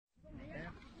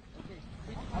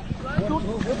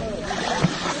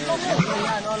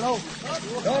นอนลง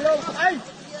ไอ้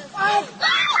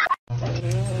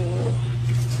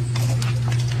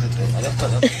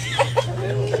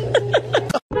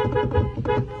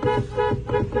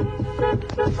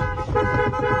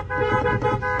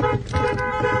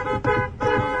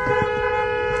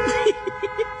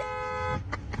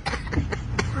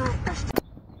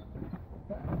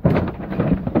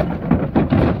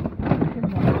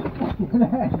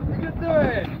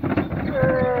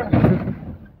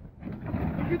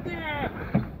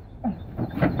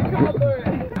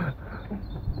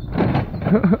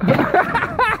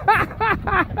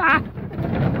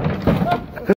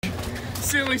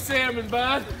Silly salmon,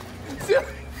 bud. Silly.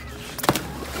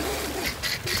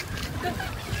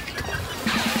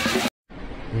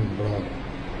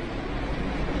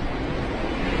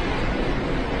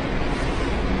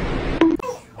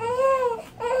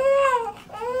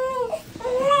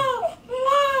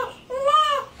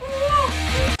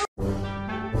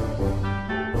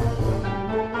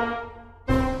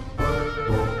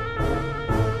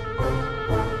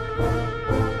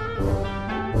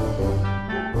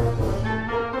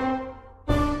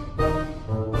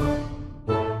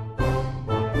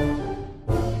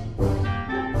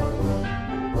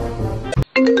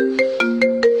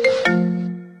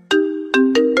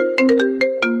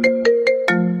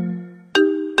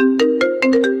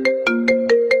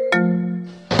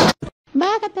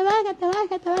 Bájate.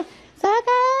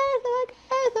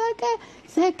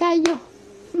 Se cayó.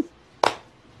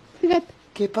 Fíjate.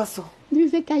 ¿Qué pasó?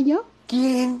 ¿Se cayó?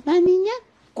 ¿Quién? ¿La niña?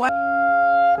 ¿Cuál?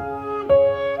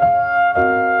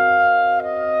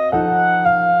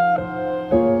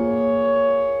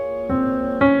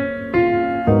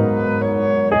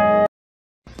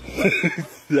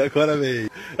 Agora veio.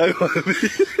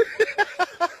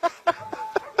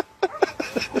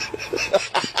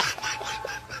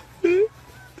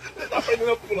 Tá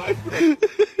aprendendo a pular.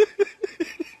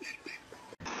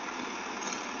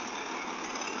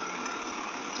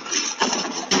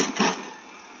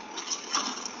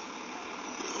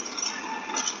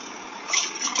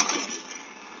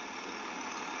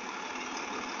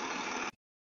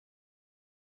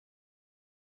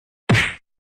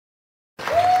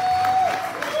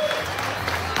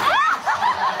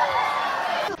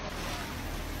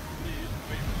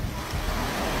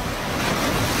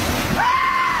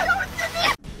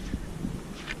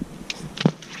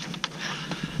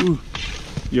 Ooh.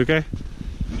 You okay?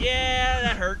 Yeah,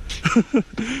 that hurt.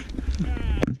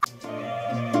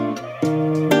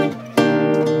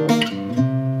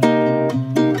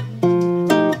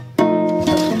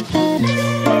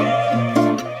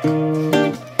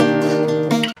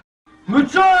 Ну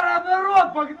чё,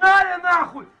 народ, погнали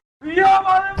нахуй!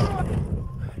 Ёбаный в рот!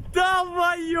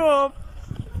 Долбоёб!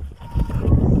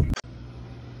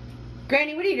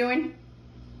 Granny, what are you doing?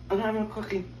 I'm having a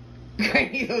cookie.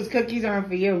 Granny, those cookies aren't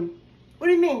for you. What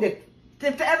do you mean?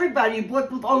 They're for everybody. You bought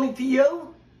them only for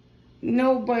you?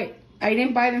 No, but I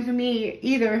didn't buy them for me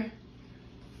either.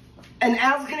 And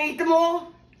Al's gonna eat them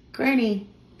all? Granny,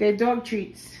 they're dog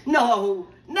treats. No!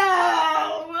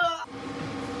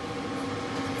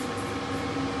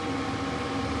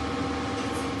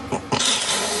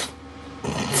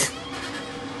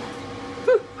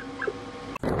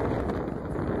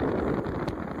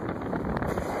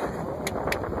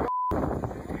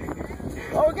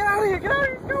 Oh, get out of here! Get out of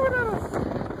here! He's going at us!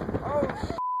 Oh,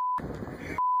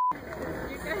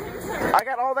 I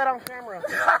got all that on camera.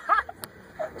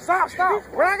 Stop!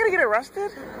 We're not gonna get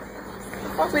arrested.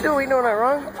 What we doing? We doing that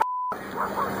wrong?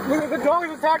 Look, the dog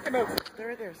is attacking us. Stay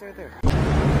right there.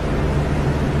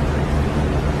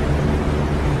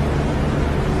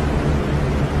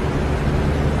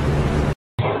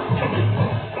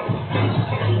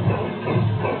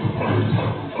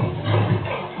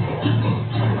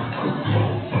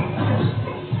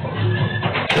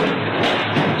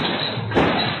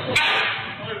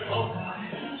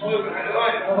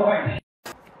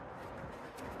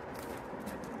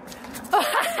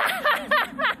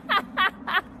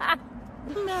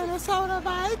 Minnesota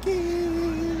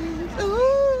Vikings.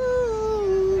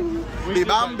 Ooh.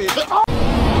 Bambi.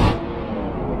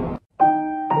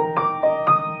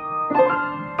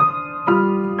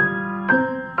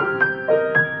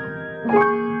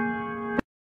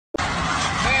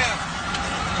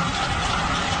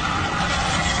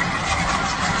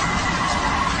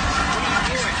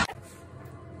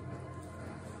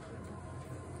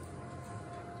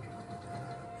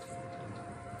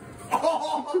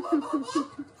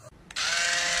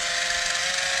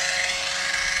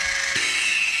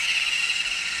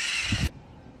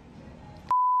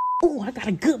 Oh, I got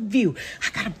a good view.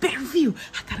 I got a better view.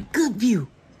 I got a good view.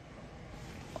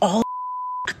 Oh,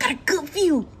 I got got a good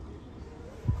view.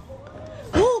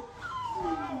 Woo!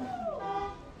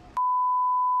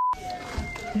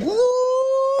 Woo-hoo!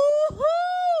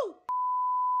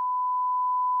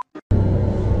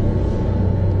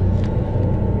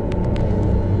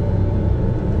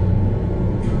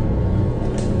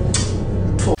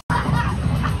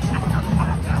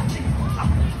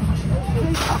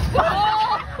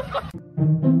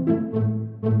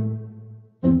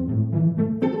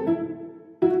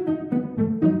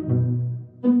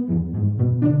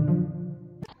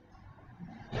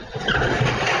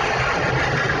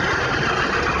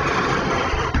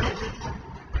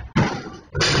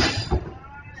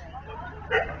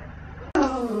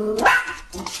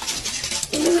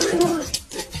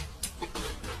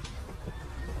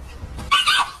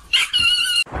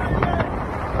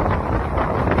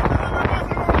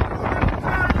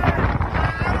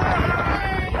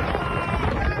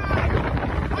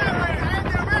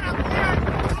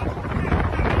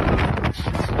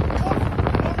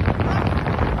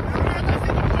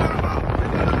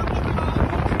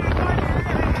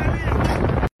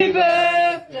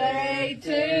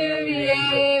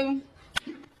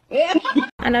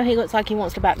 I know he looks like he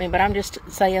wants to bite me, but I'm just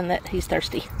saying that he's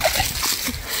thirsty.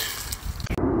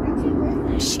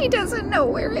 She doesn't know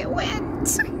where it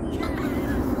went.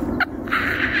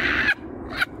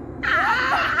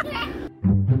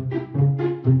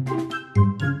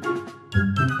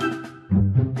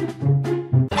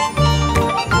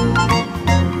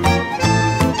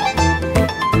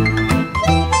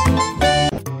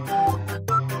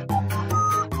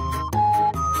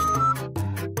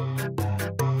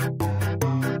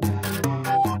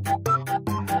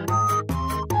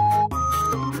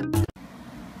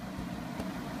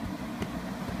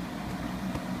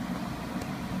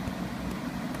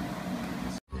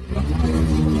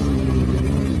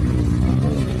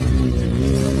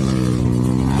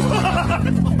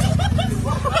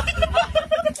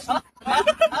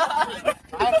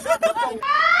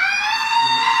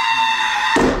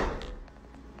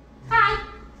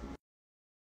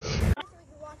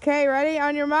 Okay, ready?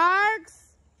 On your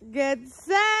marks, get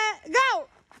set, go!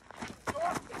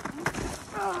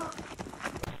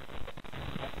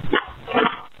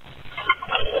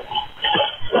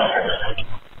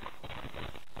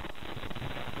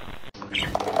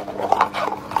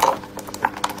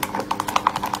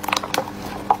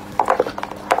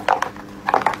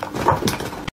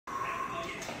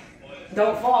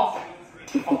 Don't fall.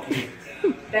 Okay.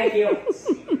 Thank you.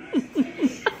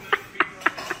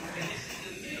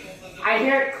 I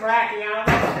hear it cracking out.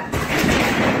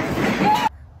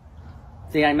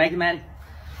 See, I make it, Maddie?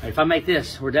 If I make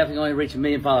this, we're definitely going to reach 1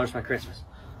 million followers by Christmas.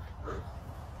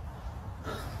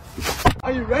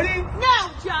 Are you ready? No,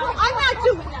 Joe, I'm not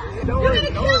doing that. Don't You're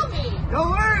worry, gonna kill me. Don't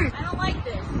worry. I don't like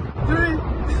this.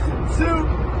 3, 2,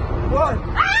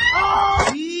 1. Oh!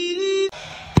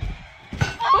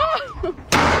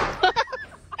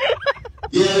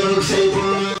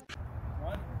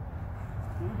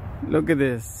 Look at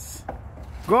this.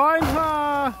 Going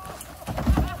hard.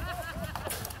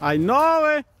 I know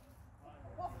it.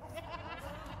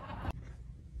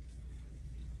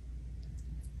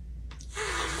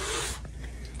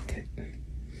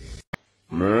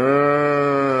 Meh.